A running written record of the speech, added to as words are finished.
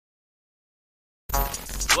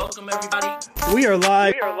Welcome, everybody. We are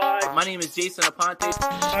live. My name is Jason Aponte.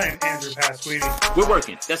 I am Andrew Pasquini. We're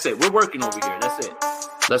working. That's it. We're working over here. That's it.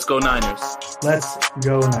 Let's go Niners. Let's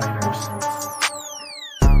go Niners.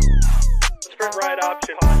 Sprint Ride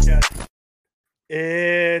Option Podcast.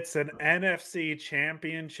 It's an NFC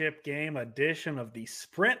Championship game edition of the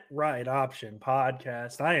Sprint Ride Option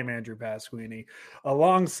Podcast. I am Andrew Pasquini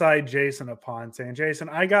alongside Jason Aponte. And Jason,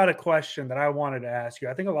 I got a question that I wanted to ask you.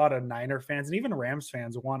 I think a lot of Niner fans and even Rams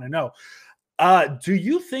fans want to know. Do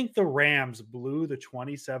you think the Rams blew the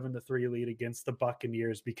 27-3 lead against the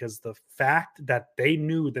Buccaneers because the fact that they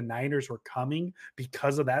knew the Niners were coming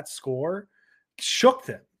because of that score shook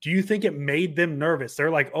them? Do you think it made them nervous? They're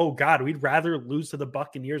like, oh God, we'd rather lose to the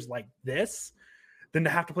Buccaneers like this than to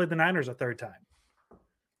have to play the Niners a third time.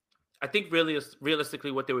 I think realistically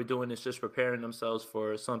what they were doing is just preparing themselves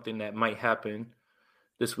for something that might happen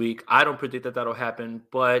this week. I don't predict that that'll happen,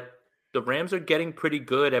 but the Rams are getting pretty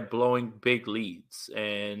good at blowing big leads.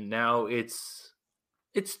 And now it's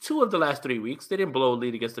 2 of the last 3 weeks. They didn't blow a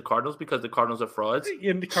lead against the Cardinals because the Cardinals are frauds.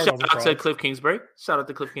 Shout out to Cliff Kingsbury.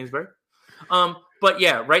 But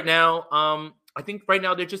yeah, right now, I think right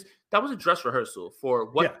now that was a dress rehearsal for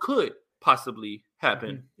what could possibly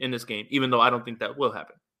happen in this game, even though I don't think that will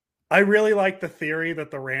happen. I really like the theory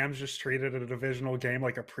that the Rams just treated a divisional game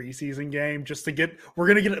like a preseason game just to get,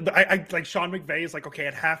 I like Sean McVay is like, okay,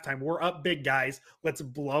 at halftime, we're up big, guys. Let's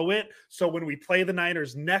blow it. So when we play the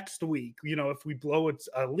Niners next week, if we blow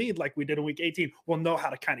a lead like we did in week 18, we'll know how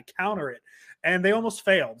to kind of counter it. And they almost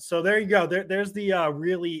failed. So there you go. There's the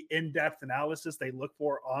really in-depth analysis they look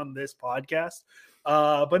for on this podcast.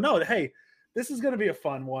 But no, hey, this is going to be a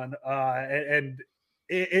fun one. And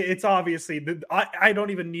it's obviously I don't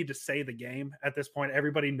even need to say the game at this point.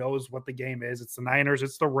 Everybody knows what the game is. It's the Niners.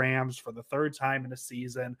 It's the Rams for the third time in a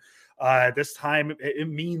season. This time it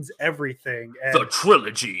means everything. And the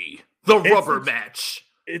trilogy, the rubber match.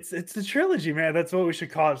 It's the trilogy, man. That's what we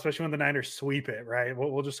should call it, especially when the Niners sweep it, right?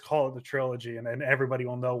 We'll just call it the trilogy, and then everybody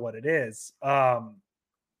will know what it is. But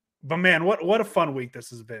man, what a fun week this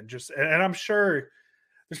has been. And I'm sure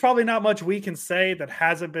there's probably not much we can say that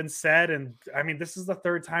hasn't been said. And I mean, this is the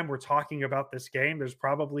third time we're talking about this game. There's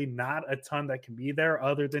probably not a ton that can be there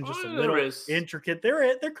other than just a little intricate.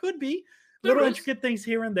 There could be little intricate things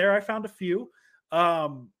here and there. I found a few.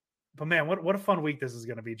 But man, what a fun week this is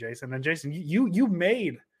going to be, Jason. And Jason, you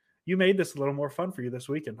made this a little more fun for you this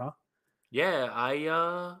weekend, huh? Yeah,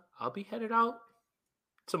 I'll be headed out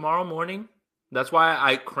tomorrow morning. That's why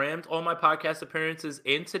I crammed all my podcast appearances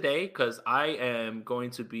in today, because I am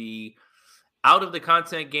going to be out of the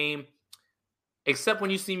content game, except when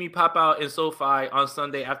you see me pop out in SoFi on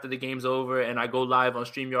Sunday after the game's over and I go live on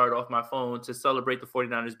StreamYard off my phone to celebrate the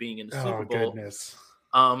 49ers being in the Super Bowl. Goodness.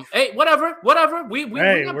 Hey, whatever. We're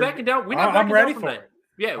not backing down. We're not backing down from that.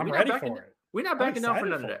 Yeah, we're not backing down for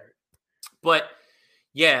none of that. But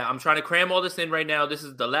yeah, I'm trying to cram all this in right now. This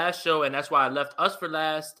is the last show, and that's why I left us for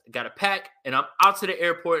last. Got to pack, and I'm out to the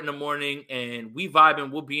airport in the morning, and we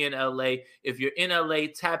vibing. We'll be in LA. If you're in LA,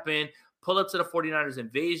 tap in. Pull up to the 49ers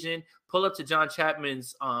Invasion. Pull up to John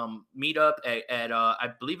Chapman's meetup at I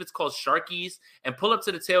believe it's called Sharky's, and pull up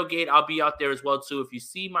to the tailgate. I'll be out there as well, too. If you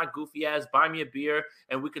see my goofy ass, buy me a beer,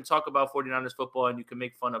 and we can talk about 49ers football, and you can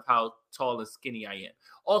make fun of how tall and skinny I am.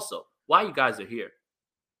 Also, while you guys are here,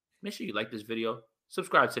 make sure you like this video.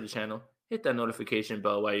 Subscribe to the channel. Hit that notification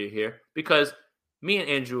bell while you're here, because me and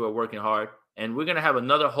Andrew are working hard, and we're going to have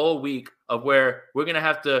another whole week of where we're going to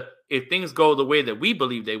have to, if things go the way that we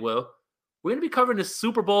believe they will, we're going to be covering the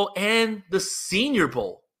Super Bowl and the Senior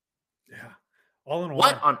Bowl. Yeah. All in one.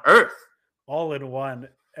 What on earth? All in one.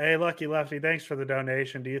 Hey, Lucky Lefty, thanks for the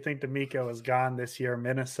donation. Do you think DeMeco is gone this year,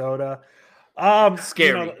 Minnesota?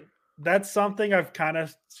 Scary. That's something I've kind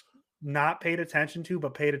of not paid attention to,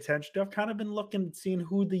 but paid attention to. I've kind of been looking, seeing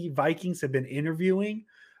who the Vikings have been interviewing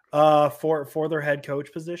for their head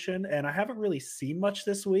coach position, and I haven't really seen much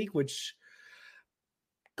this week, which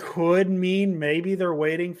could mean maybe they're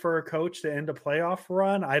waiting for a coach to end a playoff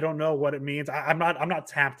run. I don't know what it means. I'm not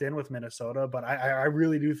tapped in with Minnesota, but I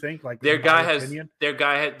really do think like their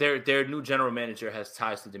new general manager has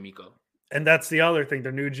ties to DeMeco, and that's the other thing.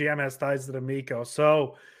 Their new GM has ties to DeMeco,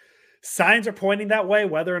 so signs are pointing that way.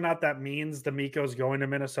 Whether or not that means DeMeco's going to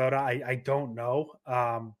Minnesota, I don't know.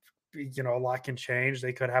 A lot can change.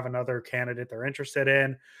 They could have another candidate they're interested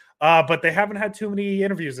in. But they haven't had too many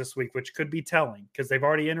interviews this week, which could be telling because they've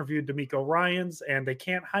already interviewed DeMeco Ryans and they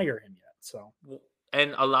can't hire him yet. So,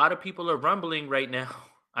 and a lot of people are rumbling right now.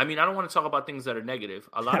 I mean, I don't want to talk about things that are negative.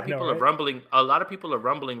 A lot of people are rumbling. A lot of people are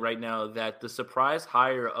rumbling right now that the surprise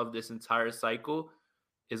hire of this entire cycle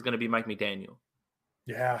is going to be Mike McDaniel.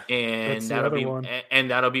 Yeah. And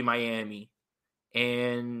that'll be Miami.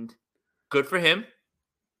 And good for him.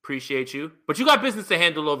 Appreciate you. But you got business to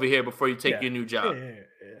handle over here before you take your new job. Yeah.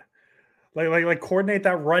 Like coordinate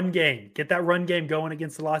that run game. Get that run game going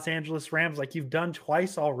against the Los Angeles Rams like you've done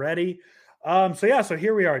twice already. So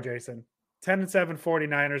here we are, Jason. 10-7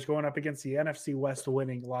 49ers going up against the NFC West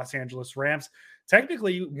winning Los Angeles Rams.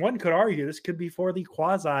 Technically, one could argue this could be for the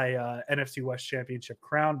quasi NFC West championship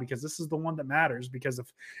crown, because this is the one that matters. Because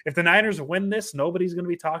if the Niners win this, nobody's going to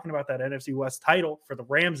be talking about that NFC West title for the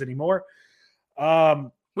Rams anymore.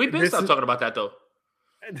 We've been stopped talking about that, though.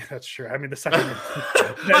 That's true. I mean, the second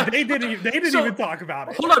they didn't even talk about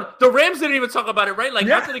it. Hold on, the Rams didn't even talk about it, right? Like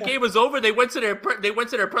after the game was over, they went to their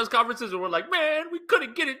press conferences and were like, "Man, we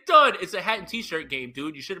couldn't get it done." It's a hat and t-shirt game,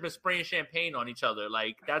 dude. You should have been spraying champagne on each other.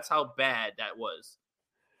 Like that's how bad that was.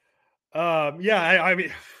 I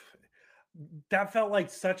mean, that felt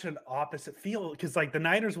like such an opposite feel, because like the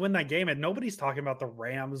Niners win that game and nobody's talking about the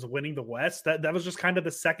Rams winning the West. That was just kind of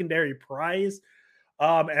the secondary prize.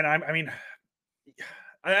 We're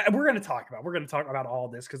going to talk about all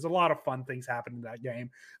this because a lot of fun things happened in that game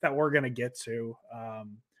that we're going to get to.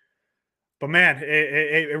 But man,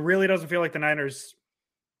 it really doesn't feel like the Niners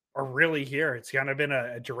are really here. It's kind of been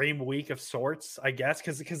a dream week of sorts, I guess.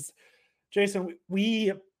 Because Jason,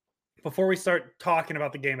 before we start talking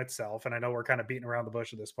about the game itself, and I know we're kind of beating around the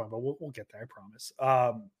bush at this point, but we'll get there, I promise.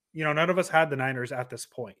 None of us had the Niners at this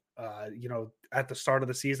point. At the start of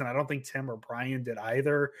the season, I don't think Tim or Brian did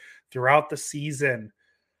either. Throughout the season,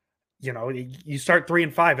 you start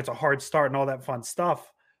 3-5. It's a hard start and all that fun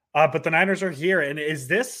stuff. But the Niners are here. And is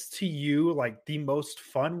this to you like the most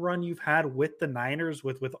fun run you've had with the Niners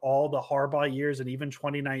with all the Harbaugh years and even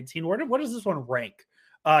 2019? What does this one rank?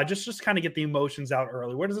 Just kind of get the emotions out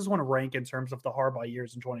early. Where does this one rank in terms of the Harbaugh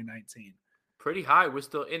years in 2019? Pretty high. We're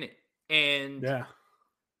still in it. And yeah,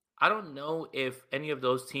 I don't know if any of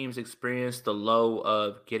those teams experienced the low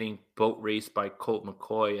of getting boat raced by Colt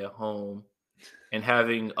McCoy at home and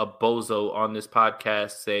having a bozo on this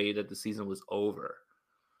podcast say that the season was over.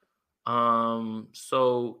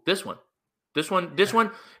 So this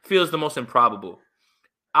one feels the most improbable.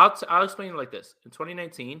 I'll explain it like this. In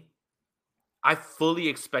 2019, I fully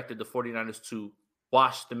expected the 49ers to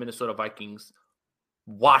wash the Minnesota Vikings,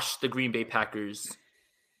 wash the Green Bay Packers,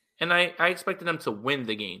 and I expected them to win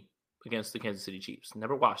the game against the Kansas City Chiefs.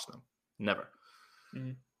 Never wash them. Never.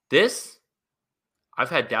 Mm-hmm. This, I've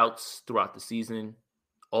had doubts throughout the season,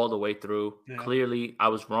 all the way through. Yeah. Clearly, I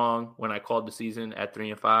was wrong when I called the season at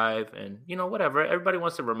 3-5, and whatever. Everybody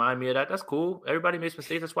wants to remind me of that. That's cool. Everybody makes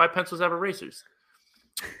mistakes. That's why pencils have erasers.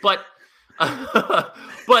 But,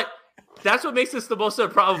 but that's what makes this the most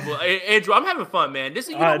improbable. Andrew, I'm having fun, man. This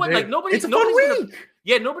is what? Dude, like nobody's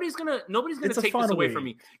gonna take this away from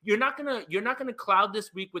me. You're not gonna cloud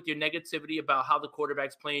this week with your negativity about how the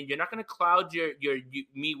quarterback's playing. You're not gonna cloud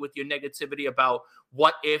me with your negativity about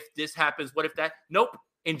what if this happens, what if that. Nope.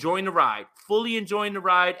 Enjoying the ride, fully enjoying the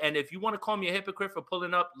ride. And if you want to call me a hypocrite for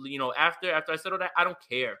pulling up, after I said all that, I don't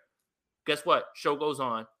care. Guess what? Show goes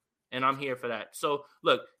on, and I'm here for that. So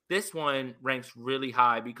look, this one ranks really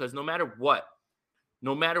high because no matter what,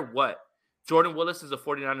 Jordan Willis is a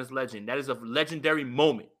 49ers legend. That is a legendary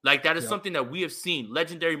moment. Like that is something that we have seen.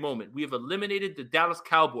 Legendary moment. We have eliminated the Dallas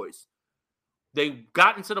Cowboys. They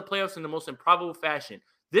got into the playoffs in the most improbable fashion.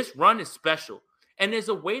 This run is special. And there's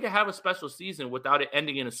a way to have a special season without it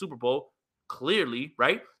ending in a Super Bowl. Clearly,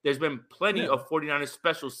 right? There's been plenty of 49ers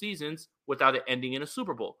special seasons without it ending in a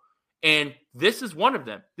Super Bowl. And this is one of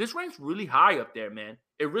them. This ranks really high up there, man.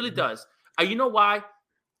 It really does. You know why?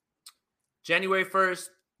 January 1st,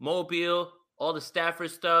 Mobile, all the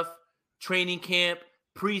Stafford stuff, training camp,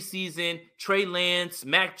 preseason, Trey Lance,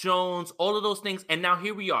 Mac Jones, all of those things. And now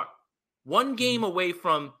here we are. One game away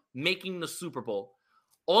from making the Super Bowl.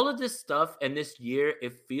 All of this stuff and this year,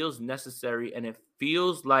 it feels necessary and it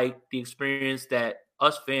feels like the experience that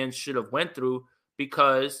us fans should have went through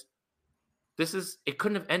because it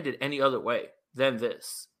couldn't have ended any other way than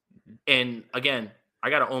this. And again,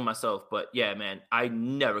 I got to own myself, but yeah, man, I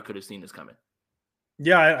never could have seen this coming.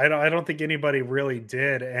 Yeah, I don't think anybody really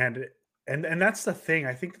did. And that's the thing.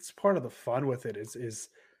 I think it's part of the fun with it is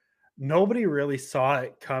nobody really saw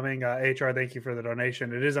it coming. HR, thank you for the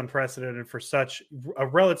donation. It is unprecedented for such a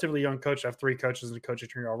relatively young coach to have 3 coaches in the coaching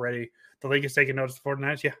tree already. The league is taking notice of the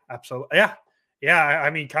 49ers. Yeah, absolutely. Yeah. I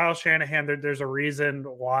mean, Kyle Shanahan, there's a reason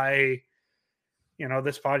why,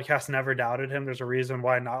 this podcast never doubted him. There's a reason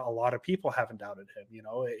why not a lot of people haven't doubted him.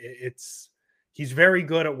 He's very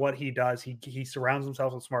good at what he does. He surrounds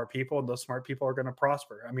himself with smart people, and those smart people are going to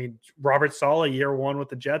prosper. I mean, Robert Saleh, year 1 with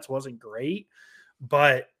the Jets wasn't great,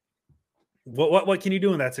 but what can you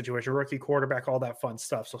do in that situation? Rookie quarterback, all that fun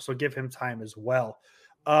stuff. So give him time as well.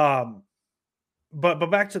 But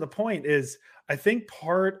back to the point is, I think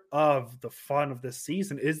part of the fun of this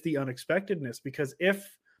season is the unexpectedness, because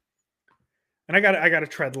and I got to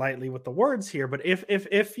tread lightly with the words here, but if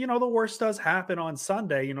the worst does happen on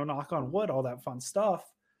Sunday, knock on wood, all that fun stuff,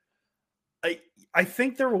 I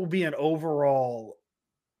think there will be an overall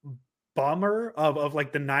bummer of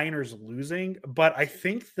like the Niners losing, but I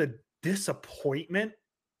think the disappointment,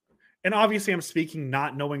 and obviously I'm speaking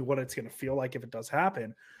not knowing what it's going to feel like if it does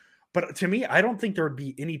happen, but to me, I don't think there would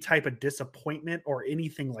be any type of disappointment or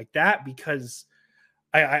anything like that, because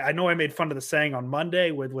I know I made fun of the saying on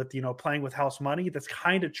Monday with playing with house money. That's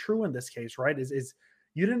kind of true in this case, right? Is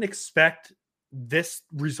you didn't expect this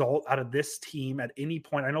result out of this team at any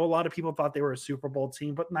point. I know a lot of people thought they were a Super Bowl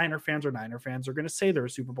team, but Niner fans are going to say they're a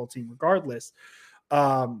Super Bowl team regardless.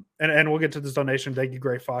 And we'll get to this donation. Thank you,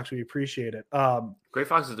 Gray Fox. We appreciate it. Gray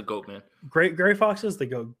Fox is the GOAT, man. Gray Fox is the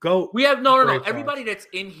GOAT. We have no. Everybody that's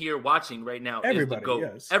in here watching right now is the GOAT.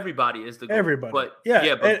 Yes. Everybody is the GOAT. Everybody. But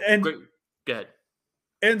and go ahead.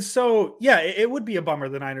 And so, yeah, it would be a bummer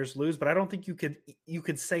the Niners lose, but I don't think you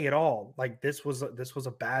could say it all like this was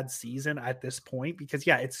a bad season at this point, because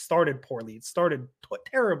it started poorly. It started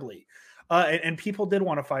terribly. And people did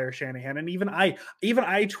want to fire Shanahan. And even I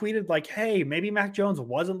tweeted like, hey, maybe Mac Jones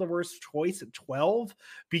wasn't the worst choice at 12,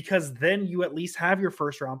 because then you at least have your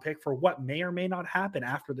first round pick for what may or may not happen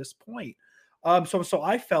after this point. So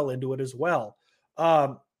I fell into it as well.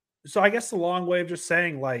 So I guess the long way of just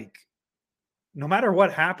saying, like, no matter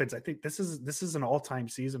what happens, I think this is an all-time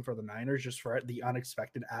season for the Niners, just for the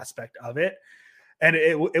unexpected aspect of it. And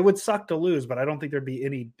it would suck to lose, but I don't think there'd be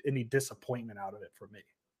any disappointment out of it for me.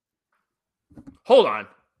 Hold on.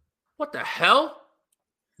 What the hell?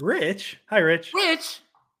 Rich. Hi, Rich. Rich?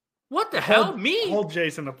 What the hell? Me? Hold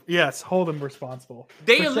Jason up. Yes, hold him responsible.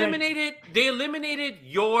 They eliminated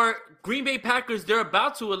your Green Bay Packers. They're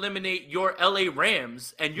about to eliminate your LA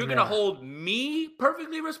Rams, and you're gonna hold me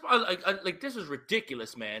perfectly responsible. Like this is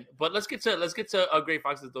ridiculous, man. But let's get to Gray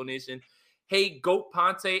Fox's donation. Hey, Goat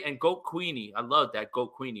Ponte and Goat Queenie. I love that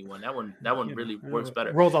Goat Queenie one. That one really works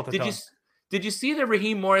better. Rolls off the tongue. Did you see that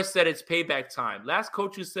Raheem Morris said it's payback time? Last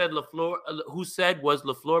coach who said was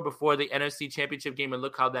LaFleur before the NFC Championship game, and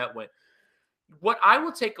look how that went. What I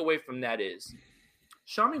will take away from that is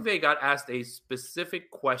Sean McVay got asked a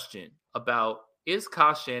specific question about, is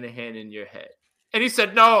Kyle Shanahan in your head? And he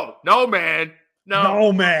said, no, man.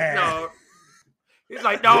 No, man. No. He's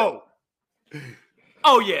like, no.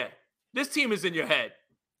 Oh, yeah. This team is in your head.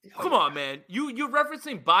 Come on, man. You're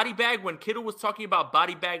referencing body bag when Kittle was talking about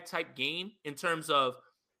body bag type game in terms of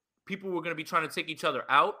people were going to be trying to take each other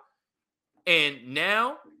out. And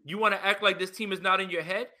now you want to act like this team is not in your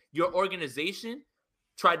head? Your organization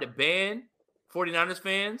tried to ban 49ers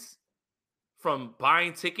fans from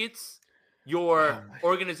buying tickets. Your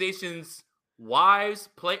organization's wives,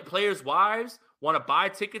 players' wives, want to buy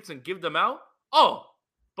tickets and give them out. Oh,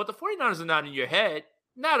 but the 49ers are not in your head.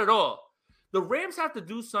 Not at all. The Rams have to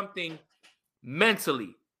do something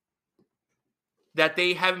mentally that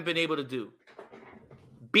they haven't been able to do.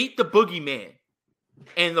 Beat the boogeyman.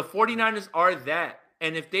 And the 49ers are that.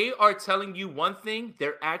 And if they are telling you one thing,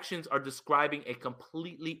 their actions are describing a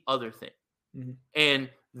completely other thing. Mm-hmm. And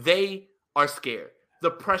they are scared.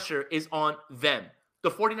 The pressure is on them.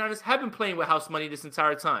 The 49ers have been playing with house money this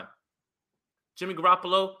entire time. Jimmy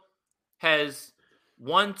Garoppolo has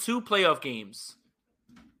won 2 playoff games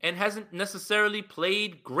and hasn't necessarily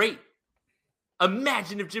played great.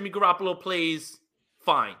 Imagine if Jimmy Garoppolo plays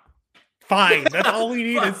fine. Fine. That's all we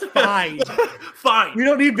need is fine. Fine. We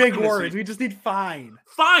don't need big words. We just need fine.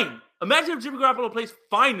 Fine. Imagine if Jimmy Garoppolo plays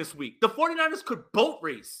fine this week. The 49ers could boat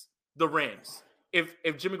race the Rams if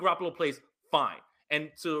Jimmy Garoppolo plays fine. And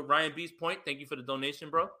to Ryan B's point, thank you for the donation,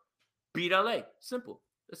 bro. Beat LA. Simple.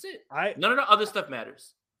 That's it. None of the other stuff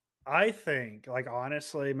matters. I think, like,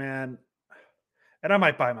 honestly, man, and I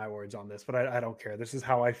might buy my words on this, but I don't care. This is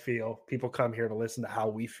how I feel. People come here to listen to how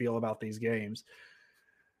we feel about these games.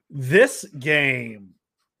 This game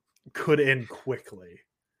could end quickly.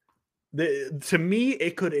 To me,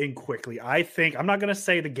 it could end quickly. I think, I'm not going to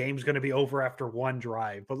say the game's going to be over after one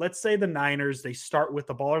drive, but let's say the Niners, they start with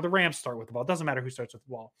the ball, or the Rams start with the ball. It doesn't matter who starts with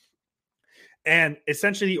the ball. And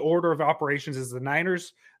essentially the order of operations is the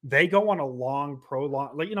Niners, they go on a long,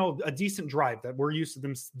 prolonged, a decent drive that we're used to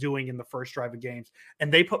them doing in the first drive of games.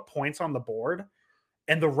 And they put points on the board,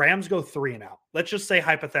 and the Rams go 3 and out. Let's just say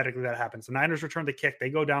hypothetically that happens. The Niners return the kick. They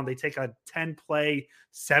go down. They take a 10-play,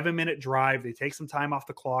 7-minute drive. They take some time off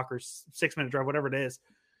the clock, or 6-minute drive, whatever it is.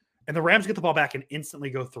 And the Rams get the ball back and instantly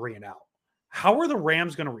go 3 and out. how are the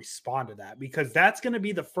Rams going to respond to that? Because that's going to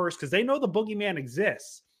be the first, because they know the boogeyman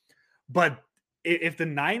exists. But if the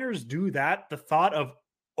Niners do that, the thought of,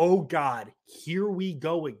 oh God, here we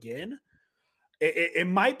go again, it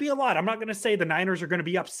might be a lot. I'm not going to say the Niners are going to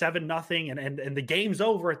be up 7-0 and the game's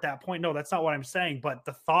over at that point. No, that's not what I'm saying. But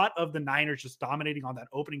the thought of the Niners just dominating on that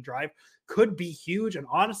opening drive could be huge. And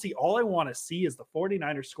honestly, all I want to see is the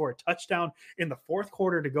 49ers score a touchdown in the fourth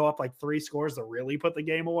quarter to go up like 3 scores to really put the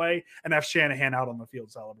game away and have Shanahan out on the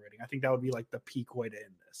field celebrating. I think that would be like the peak way to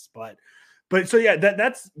end this. But so yeah,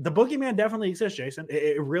 that's the boogeyman definitely exists, Jason.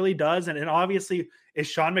 It really does. And obviously, is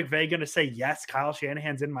Sean McVay going to say, yes, Kyle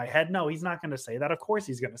Shanahan's in my head? No, he's not going to say that. Of course,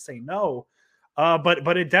 he's going to say no.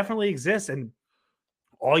 But it definitely exists. And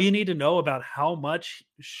all you need to know about how much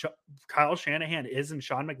Kyle Shanahan is in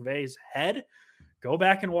Sean McVay's head, go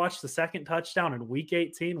back and watch the second touchdown in Week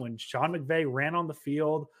 18 when Sean McVay ran on the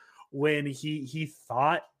field, when he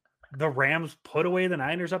thought the Rams put away the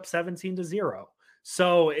Niners up 17-0.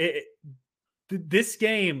 So this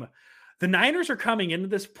game, the Niners are coming into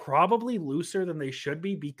this probably looser than they should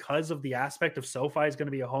be because of the aspect of SoFi is going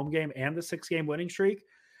to be a home game and the 6-game winning streak.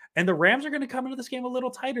 And the Rams are going to come into this game a little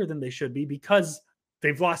tighter than they should be because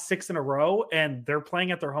they've lost 6 in a row and they're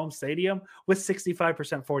playing at their home stadium with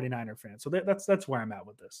 65% 49er fans. So that's where I'm at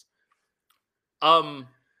with this.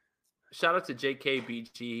 Shout out to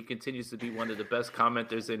JKBG. He continues to be one of the best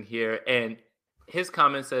commenters in here. And his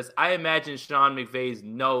comment says, I imagine Sean McVay's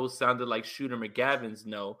no sounded like Shooter McGavin's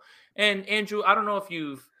no. And Andrew, I don't know if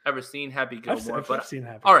you've ever seen Happy Gilmore, I've seen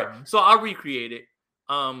Happy all Gilmore. Right, so I'll recreate it.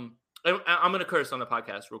 I'm going to curse on the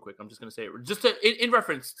podcast real quick. I'm just going to say it just in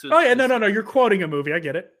reference to. Oh yeah, no. You're quoting a movie. I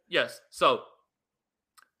get it. Yes. So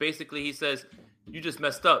basically, he says, "You just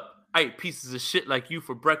messed up. I ate pieces of shit like you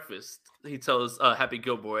for breakfast." He tells Happy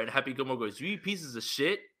Gilmore, and Happy Gilmore goes, "You eat pieces of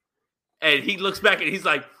shit?" And he looks back and he's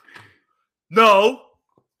like, "No."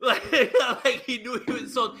 Like he knew he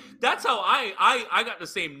was. So that's how I got the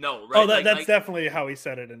same no, right? Oh, that's definitely how he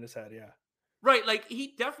said it in his head, yeah. Right, like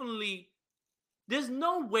he definitely. There's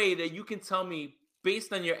no way that you can tell me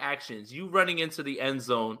based on your actions, you running into the end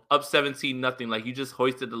zone up 17-0, like you just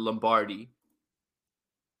hoisted the Lombardi,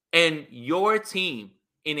 and your team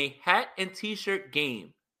in a hat and t-shirt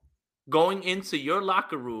game going into your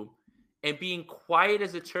locker room and being quiet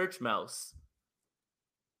as a church mouse.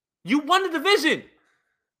 You won the division.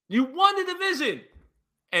 You won the division.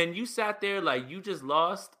 And you sat there like you just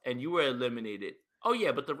lost and you were eliminated. Oh,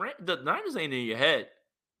 yeah, but the Niners ain't in your head.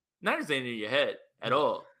 Niners ain't in your head at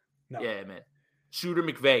all. No. Yeah, man. Shooter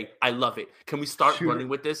McVay, I love it. Can we start running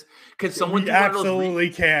with this? Can someone do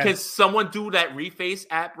absolutely can. Can someone do that Reface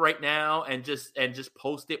app right now and just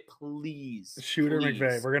post it, please? Shooter please.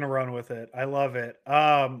 McVay, we're gonna run with it. I love it.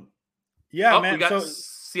 Yeah, man. We got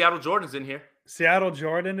Seattle Jordan's in here. Seattle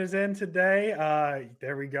Jordan is in today.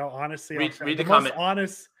 There we go. Honestly, read the comment.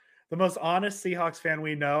 The most honest Seahawks fan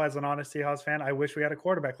we know. As an honest Seahawks fan, I wish we had a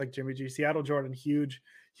quarterback like Jimmy G. Seattle Jordan, huge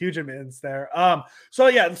immense there. So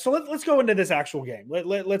let's go into this actual game.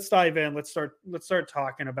 Let's dive in. Let's start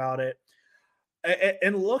talking about it.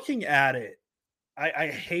 And looking at it, I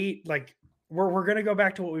hate, like, we're going to go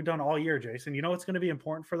back to what we've done all year, Jason. You know what's going to be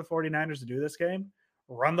important for the 49ers to do this game?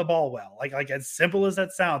 Run the ball well. Like as simple as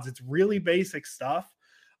that sounds, it's really basic stuff.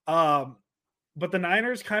 But the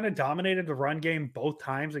Niners kind of dominated the run game both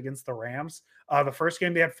times against the Rams. The first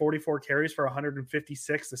game, they had 44 carries for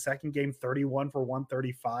 156. The second game, 31 for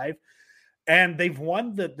 135. And they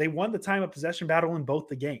won the time of possession battle in both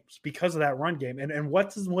the games because of that run game. And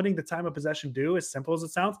what does winning the time of possession do? As simple as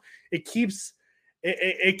it sounds, it keeps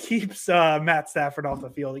Matt Stafford off the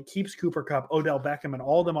field. It keeps Cooper Kupp, Odell Beckham, and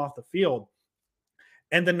all of them off the field.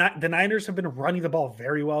 And the Niners have been running the ball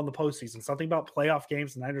very well in the postseason. Something about playoff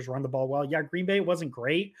games, the Niners run the ball well. Yeah, Green Bay wasn't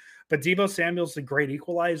great, but Deebo Samuel's a great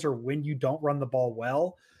equalizer when you don't run the ball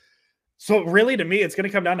well. So really, to me, it's going to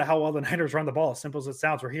come down to how well the Niners run the ball, as simple as it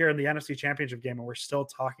sounds. We're here in the NFC Championship game, and we're still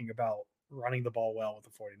talking about running the ball well with the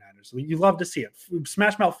 49ers. You love to see it.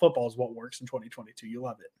 Smash mouth football is what works in 2022. You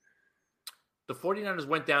love it. The 49ers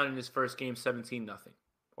went down in this first game 17-0,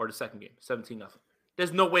 or the second game 17-0.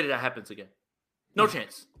 There's no way that happens again. No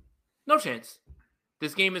chance. No chance.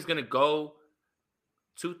 This game is going to go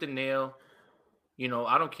tooth and nail. You know,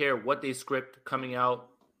 I don't care what they script coming out.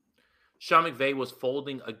 Sean McVay was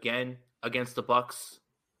folding again against the Bucs.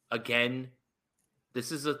 Again.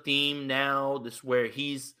 This is a theme now. This is where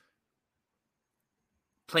he's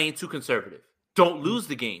playing too conservative. Don't lose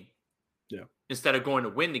the game. Yeah. Instead of going to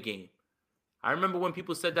win the game. I remember when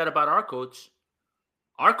people said that about our coach.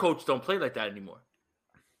 Our coach don't play like that anymore.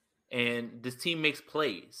 And this team makes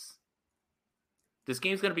plays. This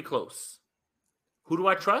game's going to be close. Who do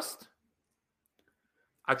I trust?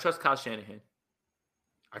 I trust Kyle Shanahan.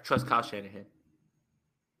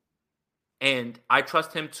 And I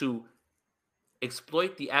trust him to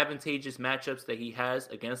exploit the advantageous matchups that he has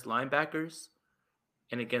against linebackers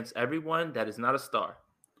and against everyone that is not a star.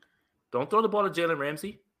 Don't throw the ball to Jalen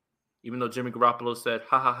Ramsey, even though Jimmy Garoppolo said,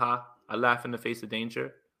 ha, ha, ha, I laugh in the face of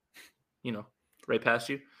danger. Right past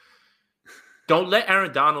you. Don't let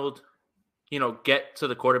Aaron Donald, get to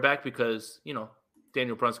the quarterback because,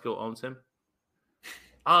 Daniel Brunskill owns him.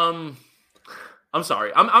 I'm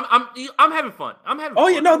sorry. I'm having fun.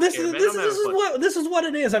 This is what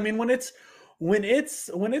it is. I mean, when it's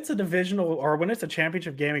a divisional or when it's a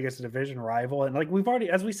championship game against a division rival, and like we've already,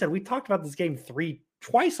 as we said, we talked about this game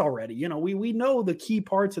twice already. We know the key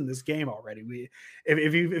parts in this game already.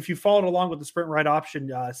 If you followed along with the Sprint Right Option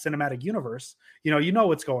cinematic universe, you know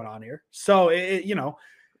what's going on here. So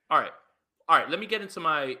All right. Let me get into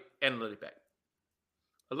my analytic back.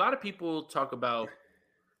 A lot of people talk about,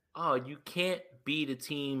 oh, you can't beat a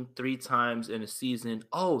team 3 times in a season.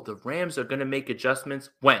 Oh, the Rams are going to make adjustments.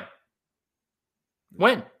 When?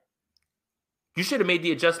 You should have made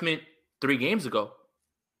the adjustment 3 games ago.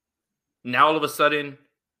 Now, all of a sudden,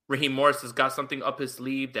 Raheem Morris has got something up his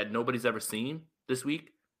sleeve that nobody's ever seen this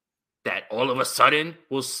week that all of a sudden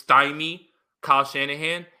will stymie Kyle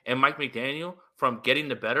Shanahan and Mike McDaniel from getting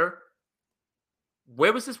the better.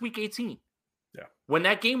 Where was this week 18? Yeah. When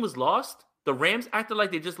that game was lost, the Rams acted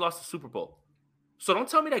like they just lost the Super Bowl. So don't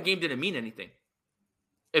tell me that game didn't mean anything.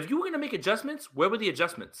 If you were going to make adjustments, where were the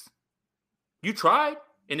adjustments? You tried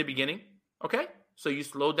in the beginning, okay? So you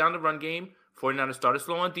slowed down the run game. 49ers started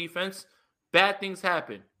slow on defense. Bad things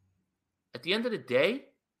happen. At the end of the day,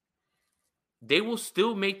 they will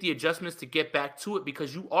still make the adjustments to get back to it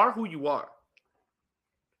because you are who you are.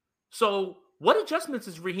 So what adjustments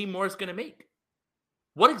is Raheem Morris going to make?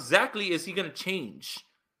 What exactly is he going to change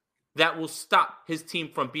that will stop his team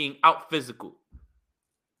from being out physical,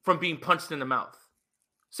 from being punched in the mouth?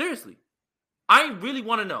 Seriously. I really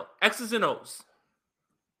want to know. X's and O's.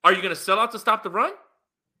 Are you going to sell out to stop the run?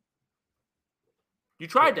 You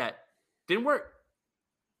tried that. Didn't work.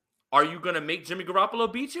 Are you going to make Jimmy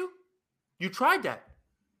Garoppolo beat you? You tried that.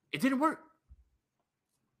 It didn't work.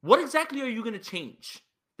 What exactly are you going to change?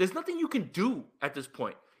 There's nothing you can do at this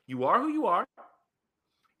point. You are who you are.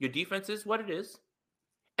 Your defense is what it is.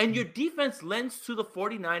 And your defense lends to the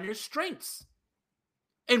 49ers' strengths.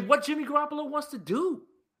 And what Jimmy Garoppolo wants to do.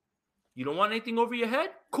 You don't want anything over your head?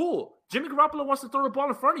 Cool. Jimmy Garoppolo wants to throw the ball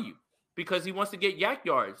in front of you because he wants to get yak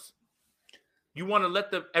yards. You want to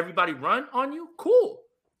let everybody run on you? Cool.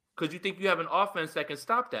 Because you think you have an offense that can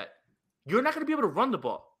stop that. You're not going to be able to run the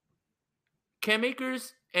ball. Cam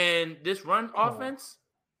Akers and this run offense,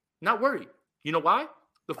 not worried. You know why?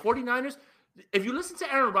 The 49ers, if you listen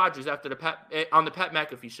to Aaron Rodgers on the Pat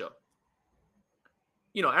McAfee show,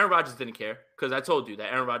 Aaron Rodgers didn't care because I told you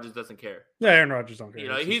that Aaron Rodgers doesn't care. Yeah, Aaron Rodgers don't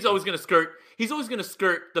care. He's always going to skirt. He's always going to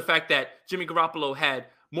skirt the fact that Jimmy Garoppolo had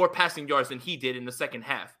more passing yards than he did in the second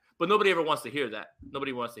half. But nobody ever wants to hear that.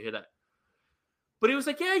 Nobody wants to hear that. But he was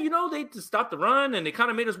like, yeah, they just stopped the run and they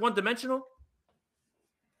kind of made us one-dimensional.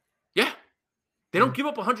 Yeah. They don't give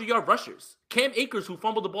up 100-yard rushers. Cam Akers, who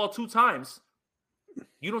fumbled the ball 2 times,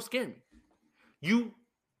 you don't scare me. You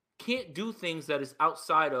can't do things that is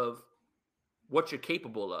outside of what you're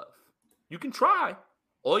capable of. You can try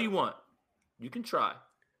all you want. You can try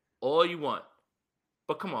all you want.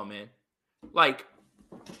 But come on, man. Like,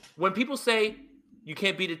 when people say you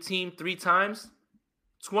can't beat a team 3 times,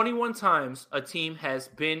 21 times a team has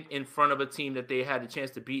been in front of a team that they had a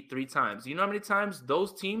chance to beat 3 times. You know how many times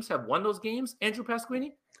those teams have won those games, Andrew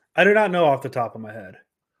Pasquini? I do not know off the top of my head.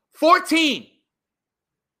 14.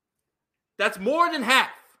 That's more than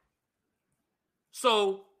half.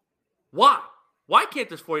 So, why? Why can't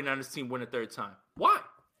this 49ers team win a 3rd time? Why?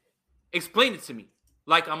 Explain it to me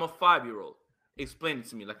like I'm a 5-year-old. Explain it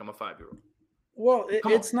to me like I'm a 5-year-old. Well,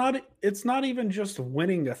 it's not even just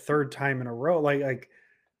winning a 3rd time in a row. Like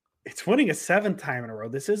it's winning a 7th time in a row.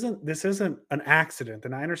 This isn't an accident. The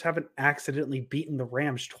Niners haven't accidentally beaten the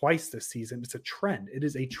Rams twice this season. It's a trend. It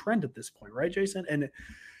is a trend at this point, right, Jason? And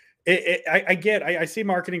I see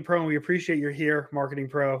Marketing Pro, and we appreciate you're here, Marketing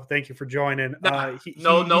Pro. Thank you for joining. No.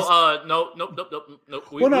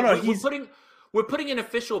 We're putting an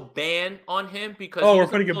official ban on him because we're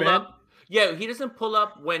putting a ban. Yeah, he doesn't pull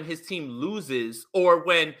up when his team loses or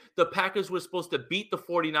when the Packers were supposed to beat the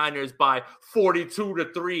 49ers by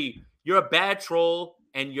 42-3. You're a bad troll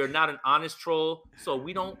and you're not an honest troll. So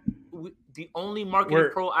the only marketing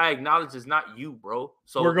pro I acknowledge is not you, bro.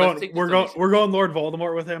 So we're going Lord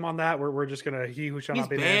Voldemort with him on that. We're just gonna he who shall not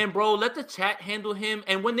be named, bro. Let the chat handle him.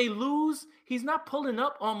 And when they lose, he's not pulling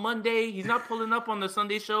up on Monday. He's not pulling up on the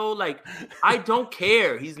Sunday show. Like, I don't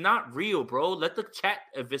care. He's not real, bro. Let the chat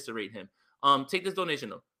eviscerate him. Take this donation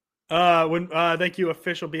though. Thank you,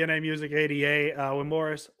 official BNA Music 88. When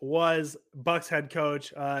Morris was Bucks head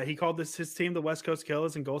coach, he called his team the West Coast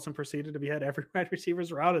Killers, and Golson proceeded to behead every wide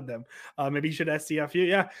receivers routed them. Maybe he should SCFU.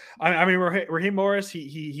 Yeah, I mean Raheem Morris,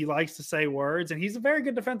 he likes to say words, and he's a very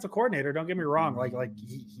good defensive coordinator. Don't get me wrong.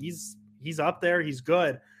 He's up there. He's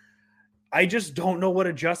good. I just don't know what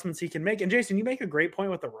adjustments he can make. And Jason, you make a great point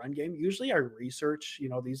with the run game. Usually I research,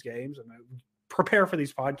 these games and I prepare for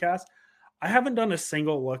these podcasts. I haven't done a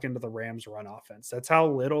single look into the Rams run offense. That's how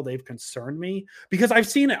little they've concerned me, because I've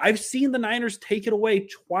seen it. I've seen the Niners take it away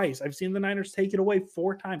twice. I've seen the Niners take it away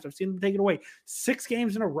 4 times. I've seen them take it away 6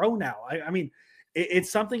 games in a row now. I mean, it's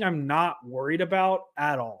something I'm not worried about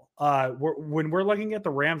at all. When we're looking at the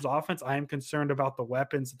Rams offense, I am concerned about the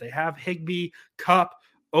weapons that they have. Higbee, Kupp,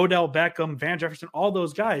 Odell Beckham, Van Jefferson, all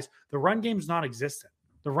those guys. The run game's non-existent.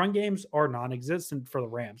 The run games are non-existent for the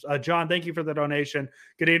Rams. John, thank you for the donation.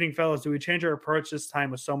 Good evening, fellas. Do we change our approach this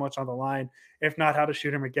time with so much on the line? If not, how does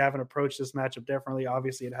Shooter McGavin approach this matchup differently?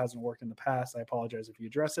 Obviously, it hasn't worked in the past. I apologize if you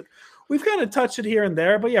address it. We've kind of touched it here and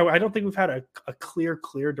there, but yeah, I don't think we've had a clear,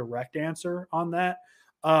 direct answer on that.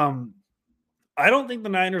 I don't think the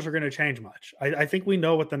Niners are going to change much. I think we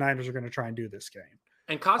know what the Niners are going to try and do this game.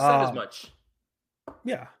 And Kyle said as much.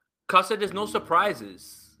 Yeah. Kyle said there's no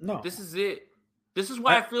surprises. No. This is it. This is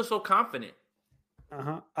why I feel so confident.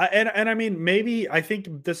 And I mean, maybe I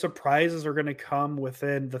think the surprises are going to come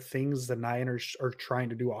within the things the Niners are trying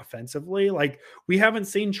to do offensively. Like, we haven't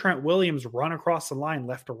seen Trent Williams run across the line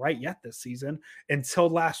left to right yet this season until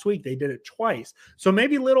last week. They did it twice. So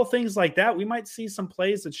maybe little things like that. We might see some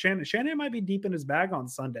plays that Shannon might be deep in his bag on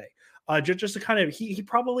Sunday. Just to kind of, he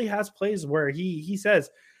probably has plays where he says,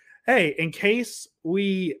 hey, in case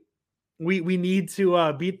we need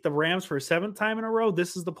to beat the Rams for a 7th time in a row,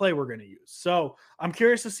 this is the play we're going to use. So I'm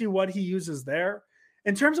curious to see what he uses there.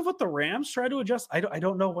 In terms of what the Rams try to adjust, I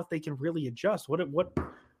don't know what they can really adjust. What have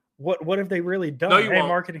they really done? No, you won't.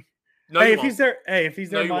 Marketing. No, hey, you if won't. He's there, if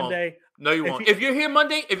he's there no, Monday. No, you won't. If you're here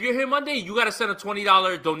Monday, you got to send a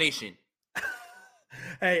 $20 donation.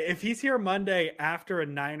 Hey, if he's here Monday after a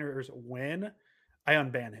Niners win, I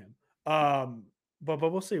unban him. But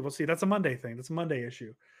we'll see. We'll see. That's a Monday thing. That's a Monday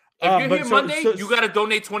issue. If you're here Monday, you got to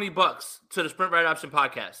donate $20 to the Sprint Right Option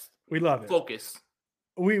podcast. We love it. Focus.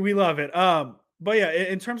 We love it. But yeah,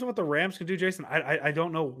 in terms of what the Rams can do, Jason, I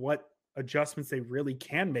don't know what adjustments they really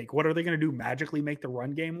can make. What are they going to do? Magically make the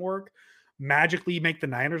run game work? Magically make the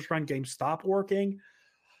Niners run game stop working?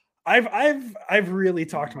 I've really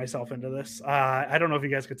talked myself into this. I don't know if you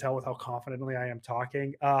guys could tell with how confidently I am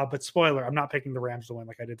talking. But spoiler, I'm not picking the Rams to win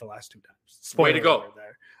like I did the last 2 times. Spoiler way to go.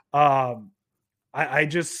 There. I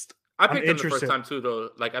picked them the first time too, though.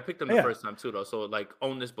 Like, I picked them the first time too, though. So, like,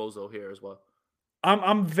 own this bozo here as well.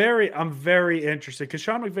 I'm very interested, because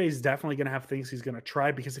Sean McVay is definitely going to have things he's going to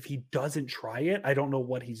try, because if he doesn't try it, I don't know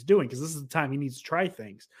what he's doing, because this is the time he needs to try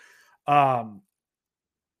things. I'm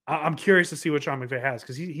curious to see what Sean McVay has,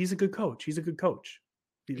 because he's a good coach. He's a good coach.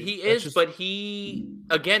 But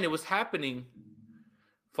again, it was happening.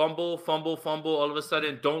 Fumble. All of a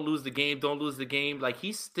sudden, don't lose the game. Like,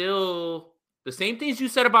 he's still the same things you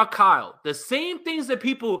said about Kyle. The same things that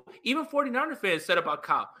people, even 49er fans, said about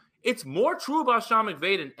Kyle. It's more true about Sean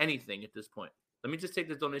McVay than anything at this point. Let me just take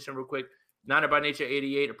this donation real quick. Niner by Nature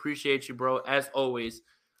 88. Appreciate you, bro. As always,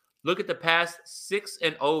 look at the past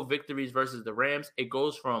 6-0 victories versus the Rams. It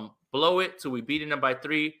goes from blow it to we beating them by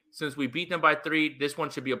 3. Since we beat them by 3, this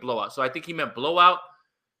one should be a blowout. So I think he meant blowout.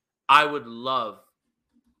 I would love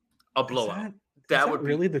a blowout. That would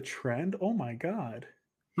really be the trend. Oh my God.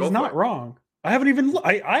 He's not wrong. I haven't even,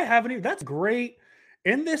 that's great.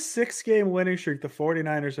 In this 6-game winning streak the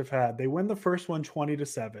 49ers have had, they win the first one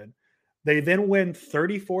 20-7. They then win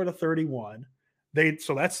 34-31.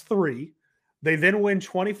 So that's 3. They then win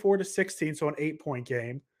 24-16, so an 8-point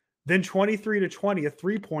game. Then 23-20, a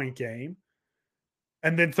 3-point game.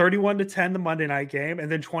 And then 31-10, the Monday night game.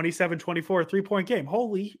 And then 27-24, a 3-point game.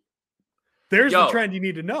 There's the trend you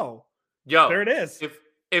need to know. There it is.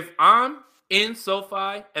 If I'm in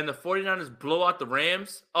SoFi and the 49ers blow out the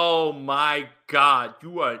Rams, oh my God.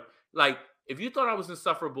 You are, like, if you thought I was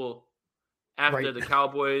insufferable after the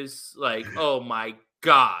Cowboys, like, oh my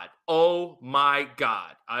God. Oh my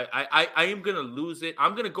God. I am going to lose it.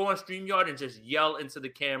 I'm going to go on StreamYard and just yell into the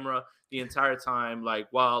camera the entire time, like,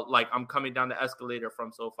 while, like, I'm coming down the escalator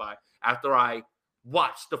from SoFi after I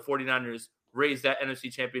watch the 49ers raise that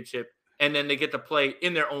NFC championship, and then they get to play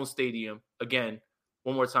in their own stadium again.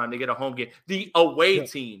 One more time, they get a home game. The away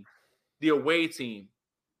team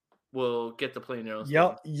will get to play in their own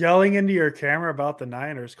stadium. Yelling into your camera about the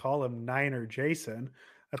Niners, call him Niner Jason.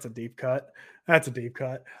 That's a deep cut.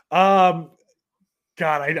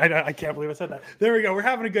 God, I can't believe I said that. There we go. We're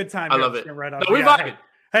having a good time. I love it. Right up. No, we're vibing.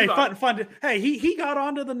 Hey, fun. Hey, he got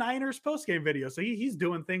onto the Niners post-game video, so he's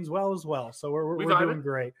doing things well as well. So we're doing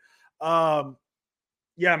great.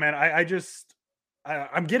 Yeah, man.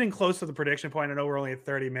 I'm getting close to the prediction point. I know we're only at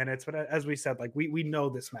 30 minutes, but as we said, like we know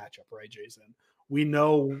this matchup, right, Jason? We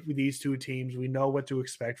know these two teams. We know what to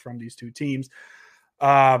expect from these two teams.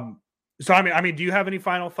 So I mean, do you have any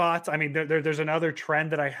final thoughts? I mean, there's another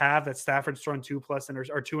trend that I have that Stafford's thrown 2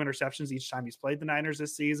 interceptions each time he's played the Niners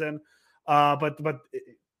this season. But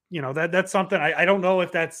you know that's something I don't know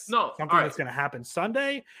if that's something that's going to happen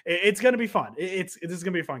Sunday. It's going to be fun. This is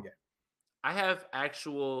going to be a fun game. I have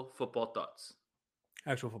actual football thoughts.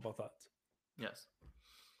 Yes.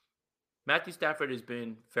 Matthew Stafford has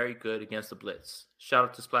been very good against the blitz. Shout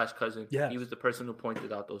out to Splash Cousin. Yeah, he was the person who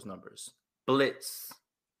pointed out those numbers. Blitz.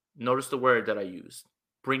 Notice the word that I used.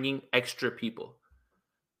 Bringing extra people.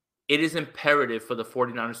 It is imperative for the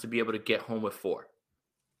 49ers to be able to get home with 4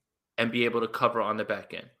 and be able to cover on the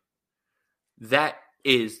back end. That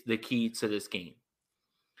is the key to this game.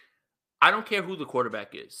 I don't care who the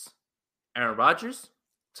quarterback is. Aaron Rodgers,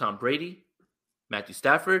 Tom Brady, Matthew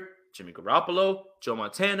Stafford, Jimmy Garoppolo, Joe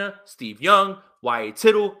Montana, Steve Young, Y.A.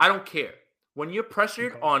 Tittle. I don't care. When you're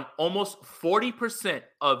pressured on almost 40%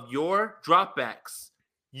 of your dropbacks,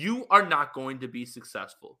 you are not going to be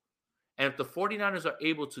successful. And if the 49ers are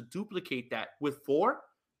able to duplicate that with 4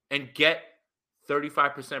 and get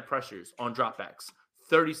 35% pressures on dropbacks,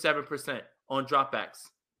 37% on dropbacks,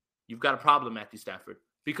 you've got a problem, Matthew Stafford,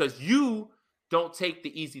 because you don't take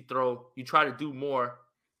the easy throw. You try to do more,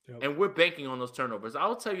 and we're banking on those turnovers. I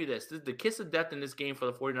will tell you this. The kiss of death in this game for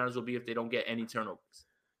the 49ers will be if they don't get any turnovers.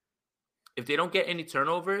 If they don't get any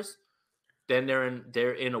turnovers, then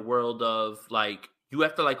they're in a world of, like, you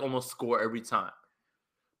have to, like, almost score every time.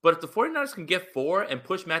 But if the 49ers can get 4 and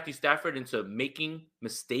push Matthew Stafford into making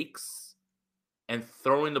mistakes and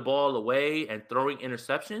throwing the ball away and throwing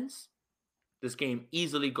interceptions, this game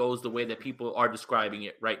easily goes the way that people are describing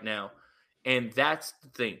it right now. And that's the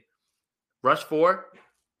thing. Rush 4,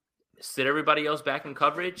 sit everybody else back in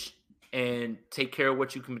coverage, and take care of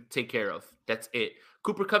what you can take care of. That's it.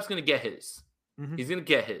 Cooper Kupp's going to get his. Mm-hmm. He's going to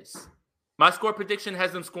get his. My score prediction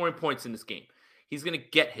has them scoring points in this game. He's going to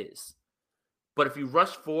get his. But if you rush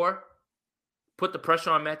 4, put the pressure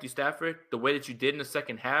on Matthew Stafford the way that you did in the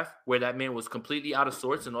second half, where that man was completely out of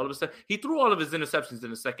sorts, and all of a sudden, he threw all of his interceptions in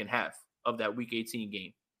the second half of that Week 18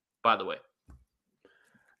 game, by the way.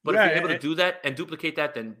 But if you're able to do that and duplicate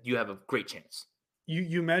that, then you have a great chance.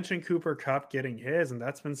 You mentioned Cooper Kupp getting his, and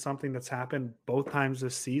that's been something that's happened both times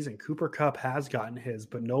this season. Cooper Kupp has gotten his,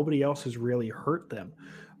 but nobody else has really hurt them.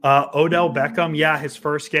 Odell Beckham, his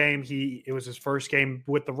first game, it was his first game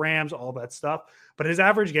with the Rams, all that stuff. But his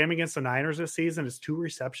average game against the Niners this season is 2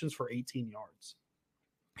 receptions for 18 yards.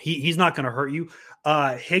 He's not going to hurt you.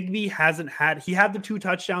 Higbee had the 2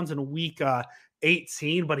 touchdowns in week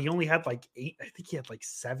 18, but he only had like 8. I think he had like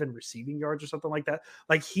 7 receiving yards or something like that.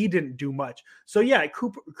 Like, he didn't do much. So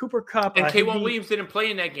Cooper Kupp and K'Waun Williams didn't play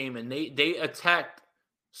in that game, and they attacked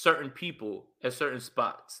certain people at certain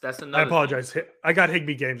spots. That's another. I apologize. I got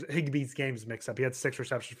Higbee's games mixed up. He had 6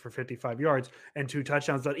 receptions for 55 yards and 2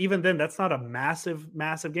 touchdowns. But even then, that's not a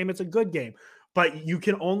massive game. It's a good game, but you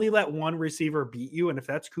can only let one receiver beat you. And if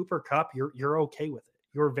that's Cooper Kupp, you're okay with it.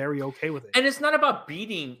 You're very okay with it. And it's not about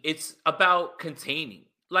beating. It's about containing.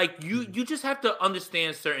 Like, you just have to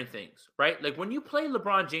understand certain things, right? Like, when you play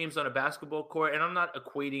LeBron James on a basketball court, and I'm not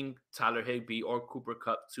equating Tyler Higbee or Cooper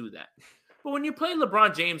Kupp to that, but when you play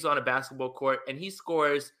LeBron James on a basketball court and he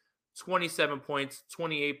scores 27 points,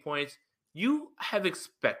 28 points, you have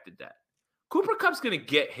expected that. Cooper Kupp's going to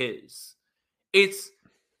get his. It's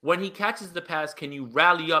when he catches the pass, can you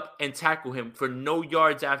rally up and tackle him for no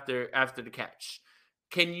yards after the catch?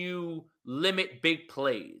 Can you limit big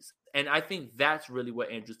plays? And I think that's really what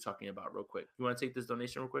Andrew's talking about real quick. You want to take this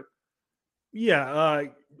donation real quick? Yeah,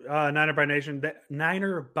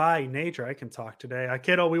 Niner by nature. I can talk today.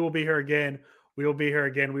 Kiddo, we will be here again. We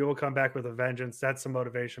will come back with a vengeance. That's some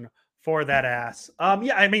motivation for that ass.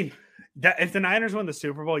 I mean, that if the Niners win the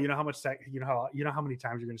Super Bowl, you know how much how many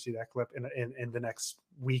times you're going to see that clip in the next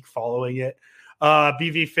week following it.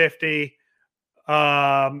 BV50.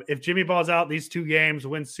 If Jimmy balls out these 2 games,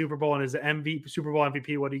 wins Super Bowl and is Super Bowl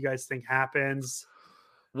MVP, what do you guys think happens?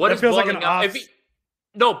 What that feels like an off?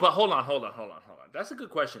 No, but hold on. That's a good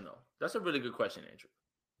question, though. That's a really good question, Andrew.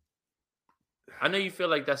 I know you feel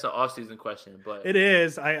like that's an off-season question, but it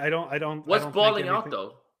is. I don't. What's balling out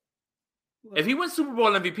though? If he wins Super Bowl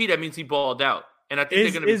MVP, that means he balled out, and I think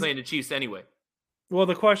they're going to be playing the Chiefs anyway. Well,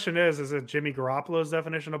 the question is it Jimmy Garoppolo's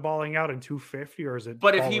definition of balling out in 250, or is it?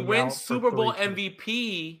 But if he wins Super Bowl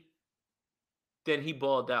MVP, then he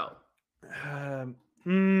balled out. I'm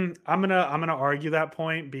gonna argue that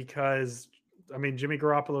point because I mean Jimmy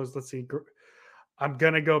Garoppolo's. Let's see. I'm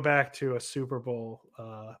gonna go back to a Super Bowl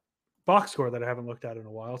box score that I haven't looked at in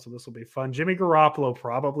a while, so this will be fun. Jimmy Garoppolo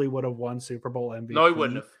probably would have won Super Bowl MVP. No, he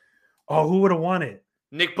wouldn't have. Oh, who would have won it?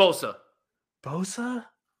 Nick Bosa. Bosa?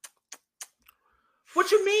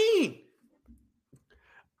 What you mean?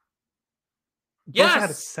 Bosa had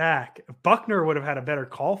a sack. Buckner would have had a better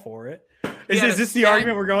call for it. Is this the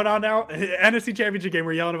argument we're going on now? NFC Championship game,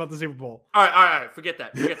 we're yelling about the Super Bowl. All right. Forget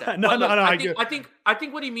that. No. I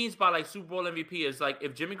think what he means by like Super Bowl MVP is like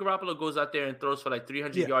if Jimmy Garoppolo goes out there and throws for like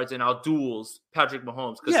 300 yards and outduels Patrick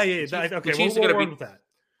Mahomes. Okay, the Chiefs are gonna beat that.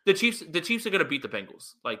 The Chiefs are gonna beat the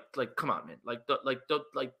Bengals. Like, come on, man. Like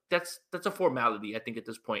that's a formality. I think at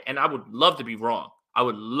this point, and I would love to be wrong. I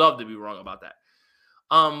would love to be wrong about that.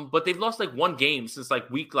 But they've lost like one game since like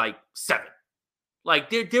week 7.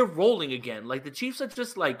 Like they're rolling again. Like the Chiefs are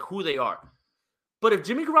just like who they are. But if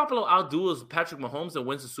Jimmy Garoppolo outduels Patrick Mahomes and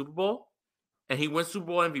wins the Super Bowl, and he wins Super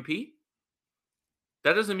Bowl MVP,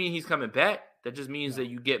 that doesn't mean he's coming back. That just means that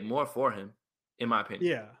you get more for him, in my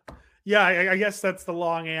opinion. Yeah. I guess that's the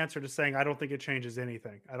long answer to saying I don't think it changes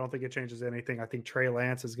anything. I think Trey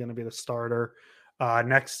Lance is going to be the starter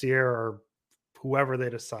next year or whoever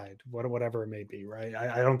they decide, whatever it may be, right?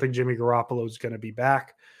 I don't think Jimmy Garoppolo is going to be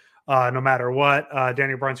back. No matter what,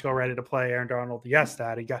 Daniel Brunskill ready to play. Aaron Donald, yes,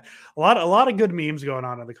 Daddy. Got a lot of good memes going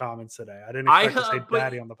on in the comments today. I didn't expect to say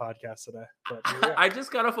Daddy on the podcast today. But, I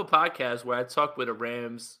just got off a podcast where I talked with a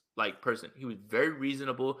Rams person. He was very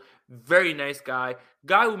reasonable, very nice guy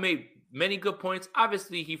who made many good points.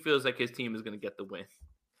 Obviously, he feels like his team is going to get the win.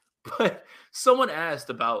 But someone asked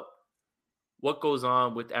about what goes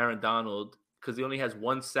on with Aaron Donald because he only has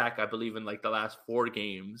one sack, I believe, in like the last 4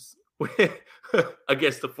 games.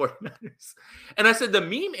 Against the 49ers. And I said the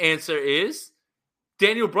meme answer is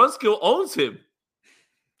Daniel Brunskill owns him.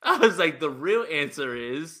 I was like, the real answer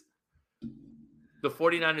is the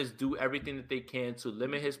 49ers do everything that they can to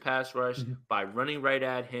limit his pass rush by running right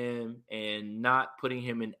at him and not putting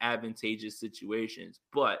him in advantageous situations.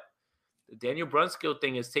 But the Daniel Brunskill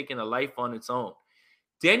thing is taking a life on its own.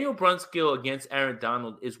 Daniel Brunskill against Aaron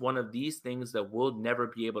Donald is one of these things that we'll never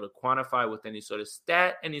be able to quantify with any sort of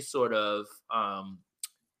stat, any sort of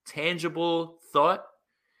tangible thought.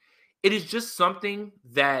 It is just something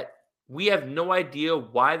that we have no idea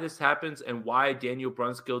why this happens and why Daniel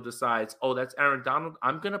Brunskill decides, oh, that's Aaron Donald.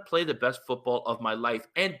 I'm going to play the best football of my life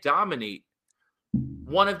and dominate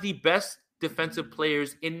one of the best defensive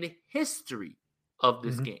players in the history of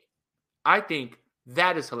this game. I think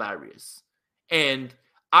that is hilarious. And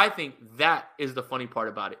I think that is the funny part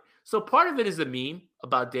about it. So part of it is a meme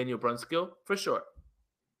about Daniel Brunskill, for sure.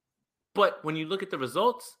 But when you look at the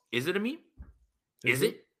results, is it a meme? Is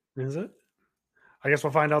it? Is it? I guess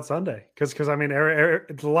we'll find out Sunday. Because I mean, the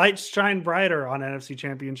lights shine brighter on NFC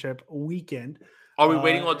Championship weekend. Are we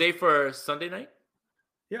waiting all day for Sunday night?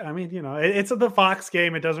 Yeah, I mean, it's the Fox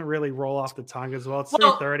game. It doesn't really roll off the tongue as well. It's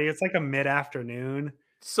 3:30. It's like a mid-afternoon.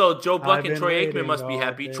 So Joe Buck and Troy Aikman must be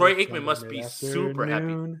happy. Troy Aikman must be super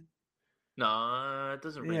happy. No, it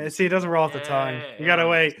doesn't really. Yeah, see, it doesn't roll off the tongue. You got to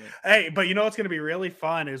wait. Hey, but you know what's going to be really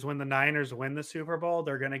fun is when the Niners win the Super Bowl,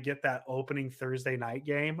 they're going to get that opening Thursday night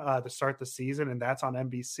game to start the season, and that's on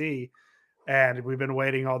NBC. And we've been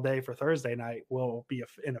waiting all day for Thursday night will be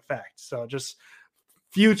in effect. So just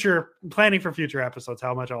planning for future episodes,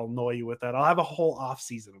 how much I'll annoy you with that. I'll have a whole off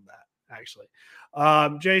season of that. Actually,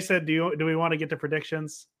 Jay said, "Do we want to get to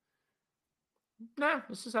predictions?" Nah,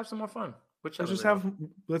 let's just have some more fun.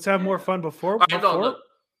 Let's have more fun before.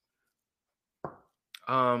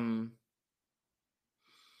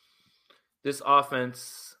 This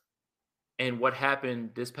offense and what happened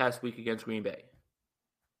this past week against Green Bay.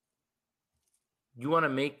 You want to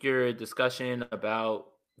make your discussion about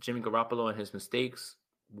Jimmy Garoppolo and his mistakes?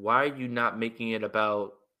 Why are you not making it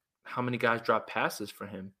about how many guys drop passes for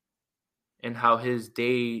him? And how his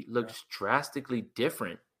day looks drastically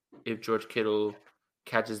different if George Kittle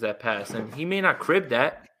catches that pass. And he may not crib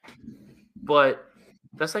that, but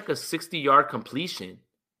that's like a 60-yard completion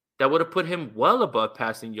that would have put him well above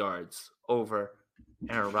passing yards over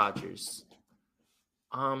Aaron Rodgers.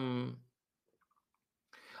 I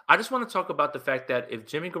I just want to talk about the fact that if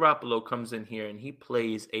Jimmy Garoppolo comes in here and he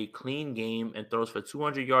plays a clean game and throws for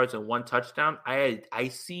 200 yards and 1 touchdown, I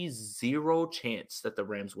see zero chance that the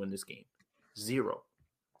Rams win this game. Zero.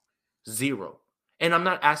 And I'm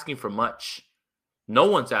not asking for much. No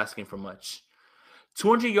one's asking for much.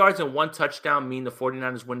 200 yards and 1 touchdown mean the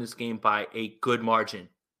 49ers win this game by a good margin.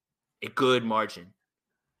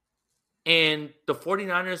 And the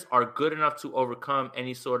 49ers are good enough to overcome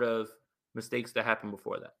any sort of mistakes that happened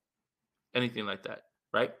before that. Anything like that,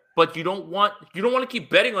 right? But you don't want to keep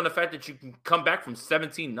betting on the fact that you can come back from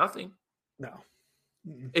 17-0. No.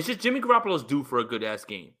 Mm-mm. It's just Jimmy Garoppolo's due for a good-ass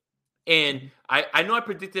game. And I know I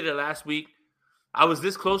predicted it last week. I was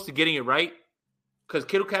this close to getting it right because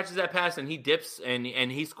Kittle catches that pass and he dips and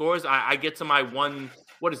he scores. I get to my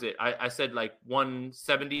what is it? I said like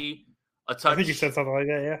 170 a touch. I think you said something like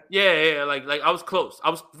that, yeah. Yeah, like I was close. I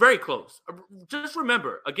was very close. Just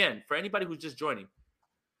remember, again, for anybody who's just joining,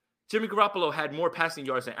 Jimmy Garoppolo had more passing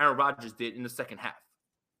yards than Aaron Rodgers did in the second half.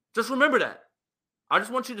 Just remember that. I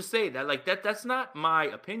just want you to say that. Like that's not my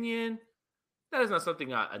opinion. That is not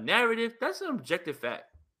something, a narrative. That's an objective fact.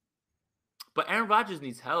 But Aaron Rodgers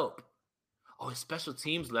needs help. Oh, his special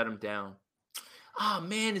teams let him down. Oh,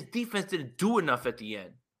 man, his defense didn't do enough at the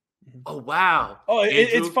end. Oh, wow. Oh,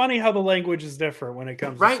 it's funny how the language is different when it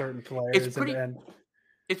comes to certain players.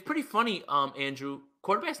 It's pretty funny, Andrew.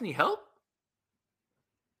 Quarterbacks need help?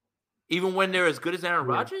 Even when they're as good as Aaron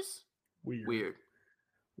Rodgers? Weird.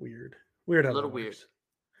 A little weird.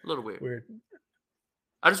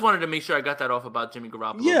 I just wanted to make sure I got that off about Jimmy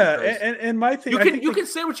Garoppolo. Yeah, and my thing... You can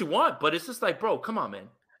say what you want, but it's just like, bro, come on, man.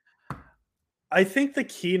 I think the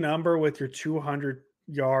key number with your 200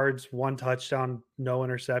 yards, 1 touchdown, no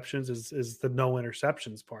interceptions is the no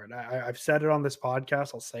interceptions part. I've said it on this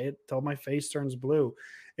podcast. I'll say it till my face turns blue.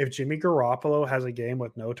 If Jimmy Garoppolo has a game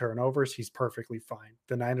with no turnovers, he's perfectly fine.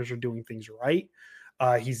 The Niners are doing things right.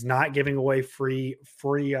 He's not giving away free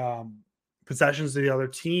possessions to the other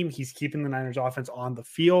team. He's keeping the Niners offense on the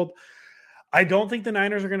field. I don't think the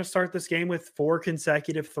Niners are going to start this game with 4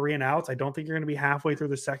 consecutive 3-and-outs. I don't think you're going to be halfway through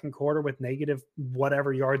the second quarter with negative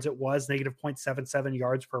whatever yards it was, negative 0.77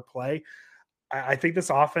 yards per play. I think this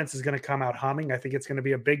offense is going to come out humming. I think it's going to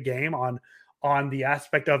be a big game on the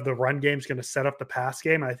aspect of the run game is going to set up the pass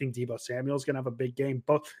game. And I think Deebo Samuel is going to have a big game.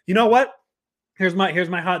 Both. You know what? Here's my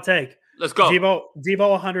hot take. Let's go. Deebo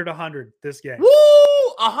 100 this game. Woo!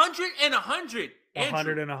 100 and 100.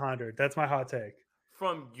 100 and 100. That's my hot take.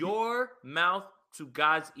 From your mouth to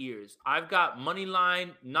God's ears. I've got money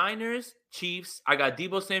line Niners, Chiefs. I got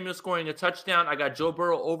Deebo Samuel scoring a touchdown. I got Joe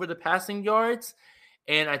Burrow over the passing yards.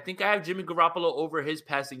 And I think I have Jimmy Garoppolo over his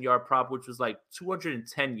passing yard prop, which was like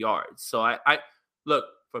 210 yards. So I look,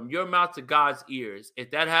 from your mouth to God's ears. If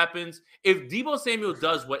that happens, if Deebo Samuel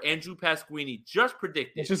does what Andrew Pasquini just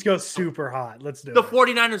predicted. Let's just go super hot. Let's do it. The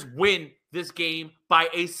 49ers win this game by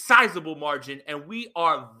a sizable margin, and we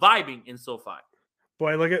are vibing in SoFi.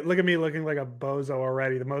 Boy, look at me looking like a bozo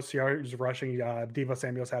already. The most yards rushing Deebo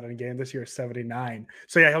Samuel's had in a game this year is 79.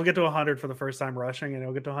 So yeah, he'll get to 100 for the first time rushing, and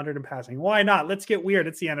he'll get to 100 in passing. Why not? Let's get weird.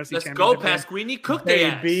 It's the NFC Let's Championship. Let's go, Pasquini. Cook the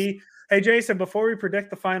ass. Hey, Jason, before we predict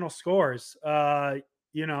the final scores,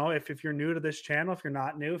 if you're new to this channel, if you're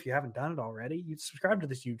not new, if you haven't done it already, you subscribe to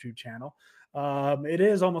this YouTube channel. It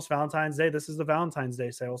is almost Valentine's Day. This is the Valentine's Day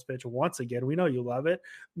sales pitch. Once again, we know you love it.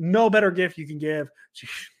 No better gift you can give.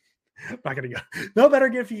 I'm not going to go. No better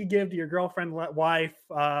gift you can give to your girlfriend, wife,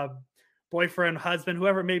 boyfriend, husband,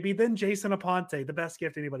 whoever it may be, than Jason Aponte, the best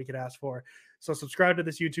gift anybody could ask for. So subscribe to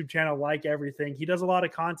this YouTube channel, like everything. He does a lot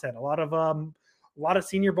of content, a lot of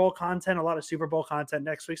Senior Bowl content, a lot of Super Bowl content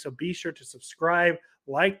next week. So be sure to subscribe,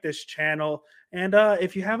 like this channel. And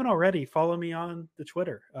if you haven't already, follow me on the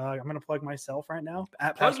Twitter. I'm going to plug myself right now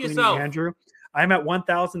at Pasquini Andrew. I'm at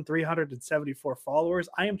 1,374 followers.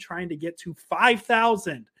 I am trying to get to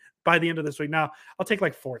 5,000 by the end of this week. Now, I'll take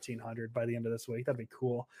like 1,400 by the end of this week. That'd be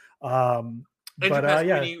cool. Regularly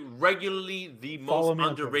the most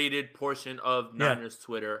underrated portion of Niners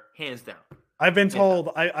Twitter, hands down. I've been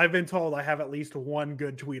told I have at least one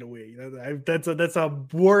good tweet a week. That's a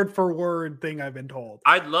word for word thing I've been told.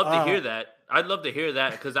 I'd love to hear that. I'd love to hear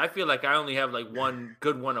that because I feel like I only have like one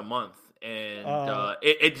good one a month, and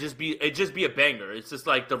it just be a banger. It's just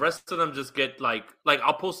like the rest of them just get like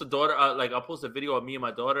I'll post I'll post a video of me and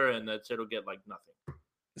my daughter, and that shit'll get like nothing.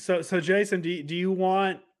 So Jason, do you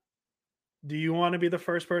want to be the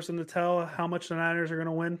first person to tell how much the Niners are going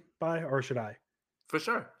to win by, or should I? For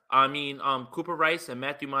sure. I mean, Cooper Rice and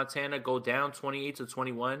Matthew Montana go down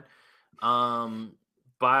 28-21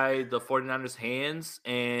 by the 49ers' hands.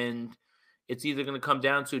 And It's either going to come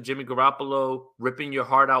down to Jimmy Garoppolo ripping your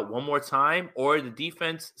heart out one more time or the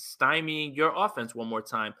defense stymieing your offense one more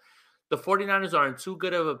time. The 49ers are in too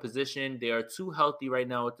good of a position. They are too healthy right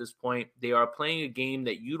now at this point. They are playing a game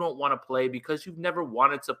that you don't want to play because you've never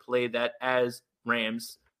wanted to play that as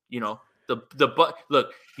Rams.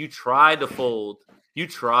 Look, you tried to fold. You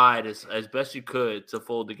tried as best you could to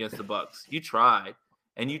fold against the Bucs. You tried.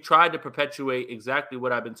 And you tried to perpetuate exactly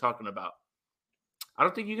what I've been talking about. I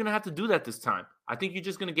don't think you're going to have to do that this time. I think you're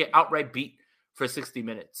just going to get outright beat for 60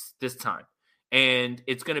 minutes this time. And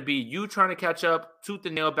it's going to be you trying to catch up, tooth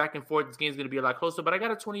and nail, back and forth. This game's going to be a lot closer. But I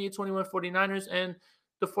got a 28-21 49ers, and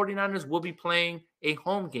the 49ers will be playing a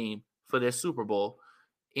home game for their Super Bowl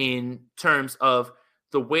in terms of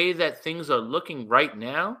the way that things are looking right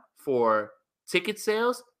now for ticket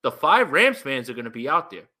sales. The 5 Rams fans are going to be out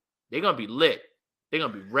there. They're going to be lit. They're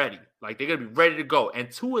going to be ready. Like, they're going to be ready to go. And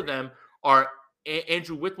 2 of them are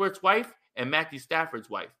Andrew Whitworth's wife and Matthew Stafford's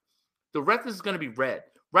wife. The rest is going to be red.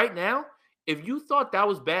 Right now, if you thought that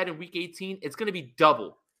was bad in Week 18, it's going to be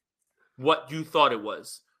double what you thought it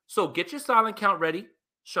was. So get your silent count ready,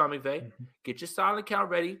 Sean McVay. Mm-hmm. Get your silent count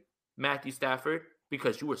ready, Matthew Stafford,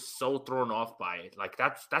 because you were so thrown off by it. Like,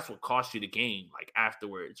 that's what cost you the game, like,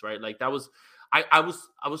 afterwards, right? Like, that was – I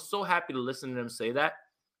was so happy to listen to them say that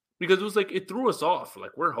because it was like it threw us off.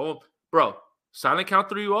 Like, we're home. Bro, silent count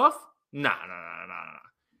threw you off? Nah.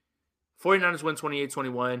 49ers win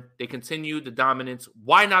 28-21. They continue the dominance.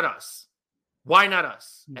 Why not us? Why not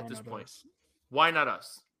us at this point? Why not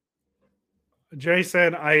us?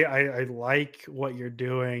 Jason, I like what you're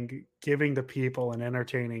doing, giving the people an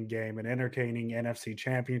entertaining game, an entertaining NFC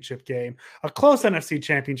championship game, a close NFC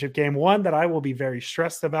championship game, one that I will be very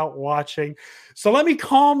stressed about watching. So let me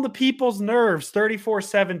calm the people's nerves.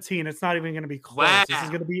 34-17. It's not even going to be close. Wow. This is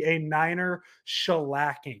going to be a Niner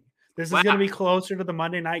shellacking. This is going to be closer to the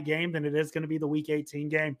Monday night game than it is going to be the Week 18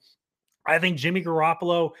 game. I think Jimmy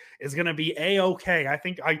Garoppolo is going to be A-okay. I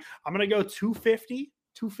think I'm going to go 250.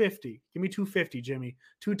 250. Give me 250, Jimmy.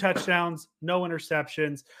 2 touchdowns, no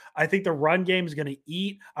interceptions. I think the run game is going to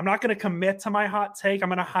eat. I'm not going to commit to my hot take. I'm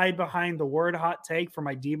going to hide behind the word hot take for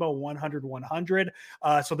my Debo 100-100.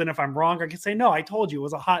 So then if I'm wrong, I can say, no, I told you it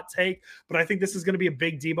was a hot take. But I think this is going to be a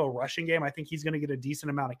big Debo rushing game. I think he's going to get a decent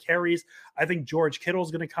amount of carries. I think George Kittle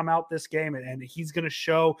is going to come out this game and he's going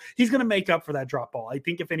to make up for that drop ball. I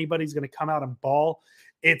think if anybody's going to come out and ball,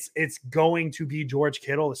 it's going to be George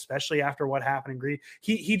Kittle, especially after what happened in Green.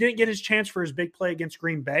 He didn't get his chance for his big play against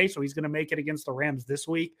Green Bay, so he's going to make it against the Rams this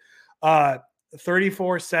week.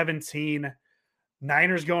 34-17.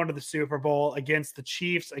 Niners going to the Super Bowl against the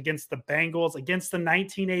Chiefs, against the Bengals, against the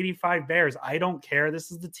 1985 Bears. I don't care.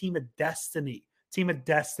 This is the team of destiny.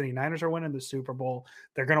 Niners are winning the Super Bowl.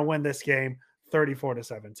 They're going to win this game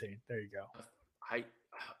 34-17. There you go.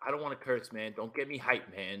 I don't want to curse, man. Don't get me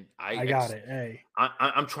hyped, man. I got it. Hey,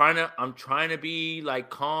 I'm trying to be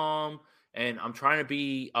like calm, and I'm trying to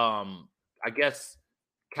be, I guess,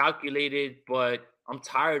 calculated, but I'm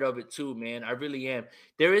tired of it too, man. I really am.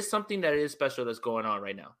 There is something that is special that's going on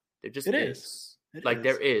right now. There just is.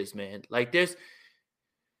 There is, man. Like there's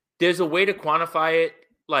a way to quantify it.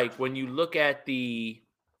 Like when you look at the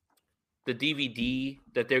DVD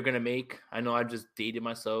that they're gonna make. I know I just dated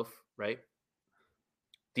myself, right?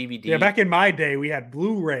 DVD. Yeah, back in my day, we had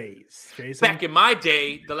Blu-rays, Jason. Back in my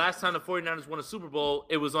day, the last time the 49ers won a Super Bowl,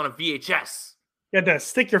 it was on a VHS. You had to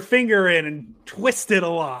stick your finger in and twist it a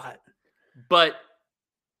lot. But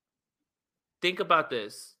think about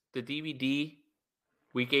this. The DVD,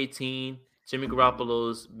 Week 18, Jimmy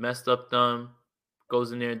Garoppolo's messed up thumb,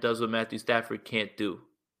 goes in there and does what Matthew Stafford can't do.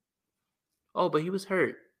 Oh, but he was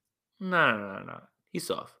hurt. No. He's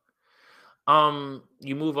soft.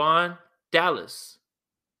 You move on. Dallas.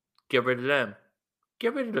 Get rid of them.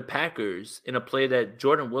 Get rid of the Packers in a play that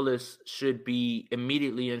Jordan Willis should be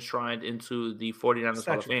immediately enshrined into the 49ers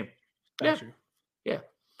Hall of Fame. Yeah.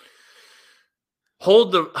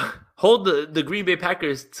 Hold the Green Bay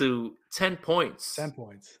Packers to 10 points. 10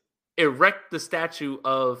 points. Erect the statue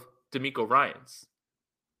of DeMeco Ryans.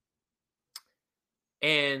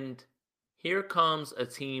 And here comes a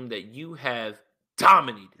team that you have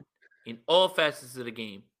dominated in all facets of the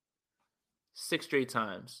game 6 straight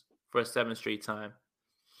times. For a 7th straight time.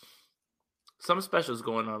 Something special is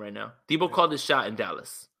going on right now. Debo called his shot in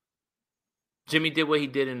Dallas. Jimmy did what he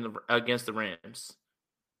did against the Rams.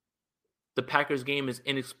 The Packers game is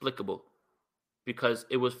inexplicable because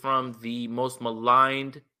it was from the most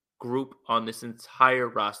maligned group on this entire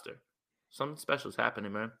roster. Something special is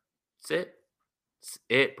happening, man. That's it. That's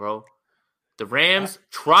it, bro. The Rams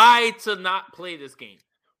tried to not play this game.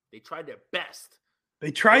 They tried their best.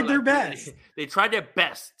 They tried their best. They tried their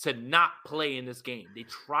best to not play in this game. They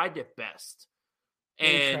tried their best.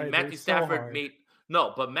 And Matthew Stafford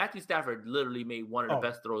Matthew Stafford literally made one of the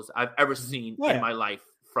best throws I've ever seen in my life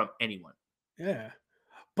from anyone. Yeah.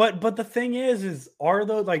 But the thing is are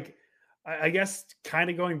those, like, I guess kind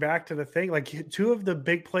of going back to the thing, like, two of the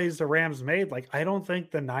big plays the Rams made, like, I don't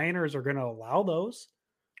think the Niners are going to allow those.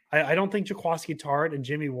 I don't think Jaquiski Tartt and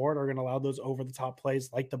Jimmy Ward are going to allow those over-the-top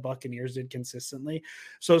plays like the Buccaneers did consistently.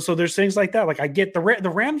 So there's things like that. Like, I get the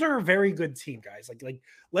Rams are a very good team, guys. Like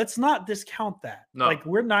let's not discount that. No. Like,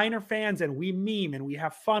 we're Niner fans and we meme and we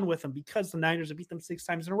have fun with them because the Niners have beat them 6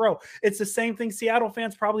 times in a row. It's the same thing Seattle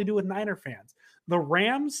fans probably do with Niner fans. The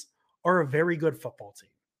Rams are a very good football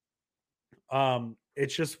team.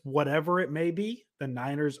 It's just whatever it may be, the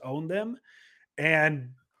Niners own them, and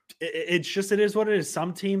it is what it is.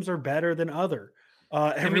 Some teams are better than other.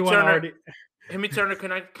 Everyone already. Hemi Turner,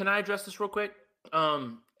 can I address this real quick?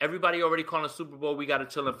 Everybody already calling a Super Bowl. We got to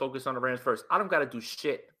chill and focus on the Rams first. I don't got to do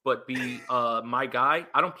shit but be my guy.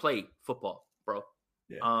 I don't play football, bro.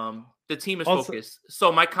 Yeah. The team is focused,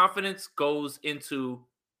 so my confidence goes into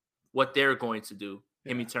what they're going to do.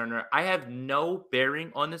 Hemi Turner, I have no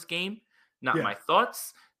bearing on this game. Not my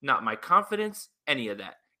thoughts, not my confidence, any of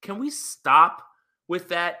that. Can we stop with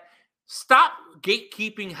that? Stop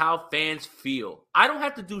gatekeeping how fans feel. I don't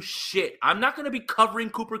have to do shit. I'm not going to be covering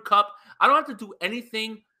Cooper Kupp. I don't have to do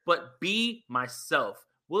anything but be myself.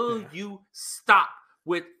 Will you stop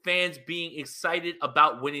with fans being excited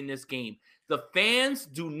about winning this game? The fans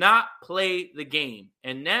do not play the game.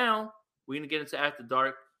 And now we're going to get into After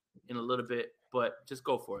Dark in a little bit, but just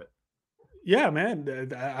go for it. Yeah,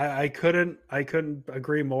 man. I couldn't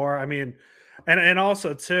agree more. I mean, and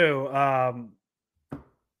also too, I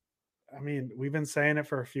mean, we've been saying it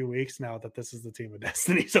for a few weeks now that this is the team of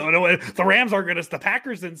destiny. So the Rams are the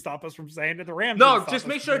Packers didn't stop us from saying it. The Rams. No, just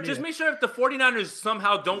make sure if the 49ers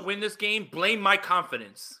somehow don't win this game, blame my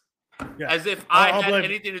confidence. Yeah. As if I had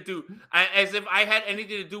anything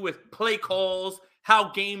to do with play calls, how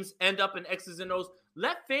games end up in X's and O's.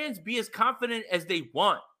 Let fans be as confident as they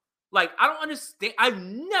want. Like, I don't understand. I've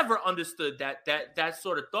never understood that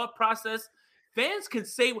sort of thought process. Fans can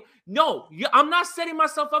say, no, I'm not setting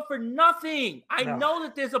myself up for nothing. I know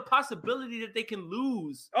that there's a possibility that they can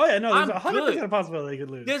lose. Oh, yeah, no, there's 100% a possibility they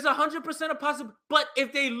could lose. There's 100% a possibility. But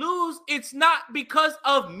if they lose, it's not because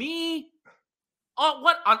of me. Oh,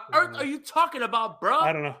 what on earth are you talking about, bro?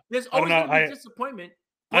 I don't know. There's always going to be disappointment.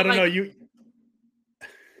 I don't know.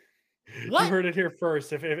 What? You heard it here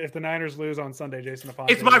first. If the Niners lose on Sunday, Jason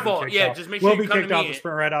Aponte. It's my fault. Yeah, just make sure we'll be kicked off the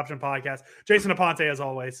Sprint Red Option podcast. Jason Aponte, as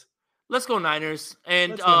always. Let's go Niners.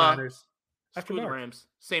 And let's go Niners. Screw the Rams.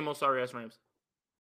 Same old sorry ass Rams.